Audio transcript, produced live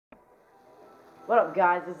What up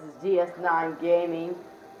guys, this is DS9 Gaming,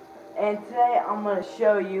 and today I'm going to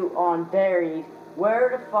show you on Buried where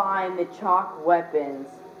to find the chalk weapons,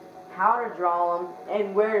 how to draw them,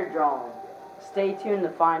 and where to draw them. Stay tuned to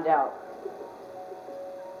find out.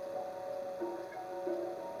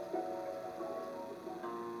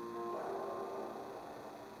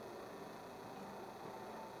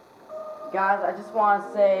 Guys, I just want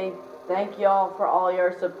to say thank y'all for all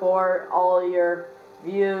your support, all your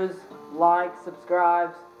views, likes,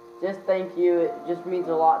 subscribes. Just thank you, it just means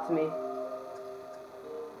a lot to me.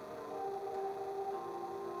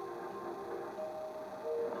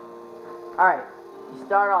 Alright, you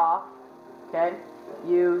start off, okay,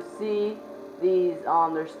 you see these,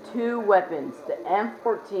 there's two weapons, the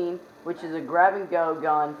M14, which is a grab and go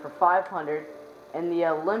gun for 500, and the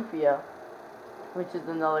Olympia, which is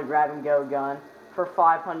another grab and go gun for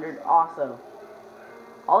 500 also.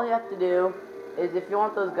 All you have to do is, if you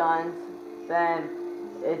want those guns, then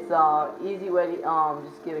it's easy way to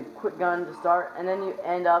just get a quick gun to start, and then you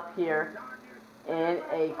end up here in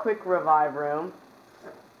a quick revive room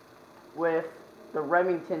with the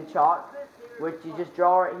Remington chalk, which you just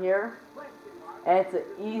draw right here, and it's an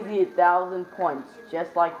easy 1,000 points,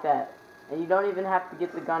 just like that, and you don't even have to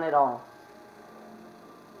get the gun at all.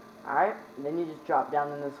 Alright, then you just drop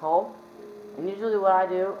down in this hole, and usually what I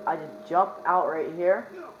do, I just jump out right here,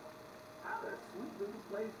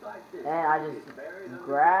 and I just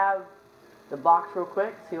grab the box real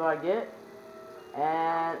quick, see what I get,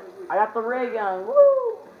 and I got the ray gun,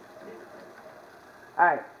 woo!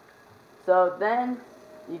 Alright, so then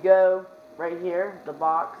you go right here, the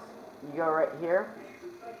box, you go right here,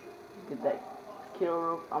 get that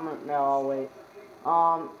kill, I'll wait,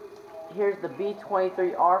 here's the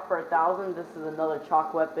B23R for 1,000. This is another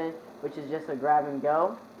chalk weapon, which is just a grab and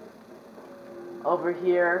go. Over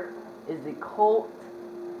here is the Colt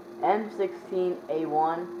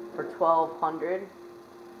M16A1 for 1,200.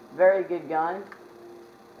 Very good gun.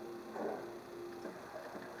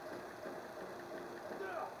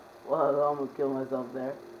 Whoa, I'm gonna kill myself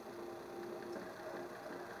there.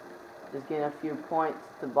 Just getting a few points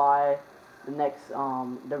to buy the next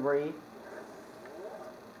debris.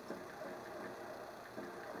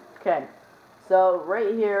 Okay, so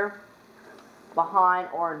right here, behind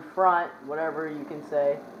or in front, whatever you can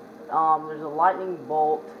say, there's a lightning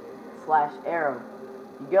bolt / arrow.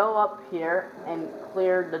 You go up here and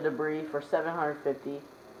clear the debris for 750.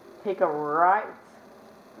 Take a right,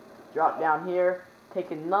 drop down here,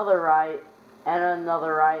 take another right, and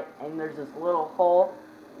another right, and there's this little hole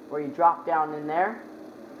where you drop down in there.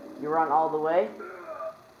 You run all the way,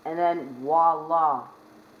 and then voila,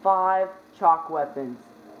 5 chalk weapons,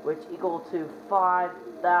 which equal to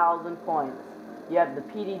 5,000 points. You have the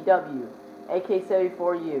PDW,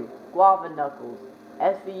 AK-74U, Guava Knuckles,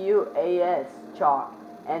 SVU AS chalk,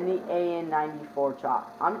 and the AN-94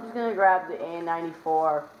 chalk. I'm just gonna grab the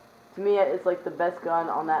AN-94. To me, it's like the best gun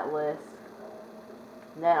on that list.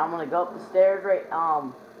 And then I'm gonna go up the stairs right,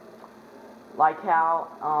 like how,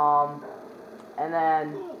 and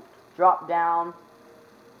then drop down,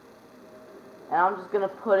 and I'm just gonna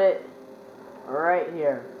put it right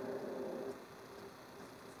here.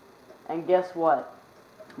 And guess what?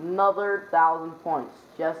 Another 1,000 points,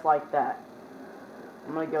 just like that.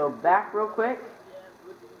 I'm gonna go back real quick.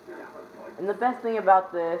 And the best thing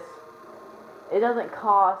about this, it doesn't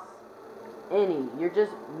cost any. You're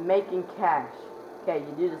just making cash. Okay,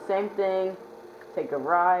 you do the same thing. Take a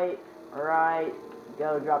right,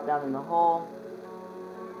 go drop down in the hole.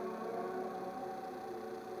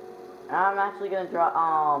 And I'm actually gonna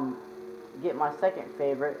get my second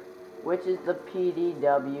favorite, which is the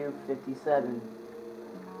PDW-57.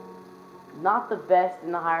 Not the best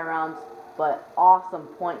in the high rounds, but awesome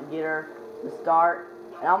point getter to start.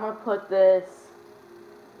 And I'm gonna put this,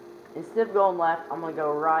 instead of going left, I'm gonna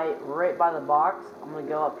go right by the box. I'm gonna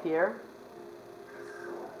go up here,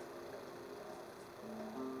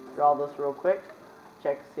 draw this real quick,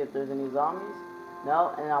 check to see if there's any zombies.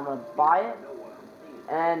 No, and I'm gonna buy it.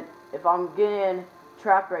 And if I'm getting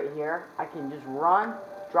trapped right here, I can just run,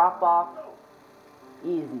 drop off,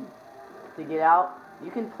 easy. To get out, you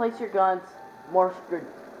can place your guns more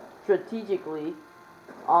strategically.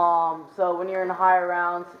 So when you're in the higher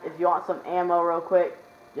rounds, if you want some ammo real quick,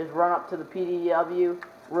 just run up to the PDW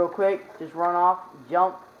real quick, just run off,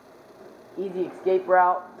 jump, easy escape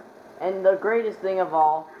route. And the greatest thing of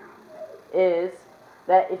all is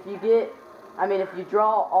that if you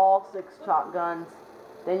draw all 6 chalk guns,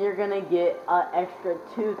 then you're gonna get an extra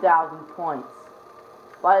 2,000 points.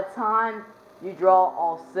 By the time you draw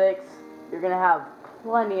all 6, you're gonna have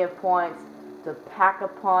plenty of points to pack a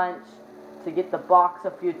punch, to get the box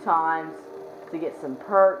a few times, to get some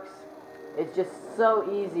perks. It's just so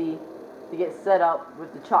easy to get set up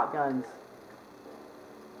with the shotguns.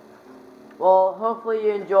 Well, hopefully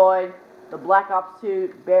you enjoyed the Black Ops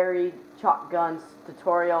 2 Buried Shotguns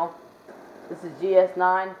tutorial. This is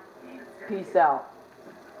GS9. Peace out.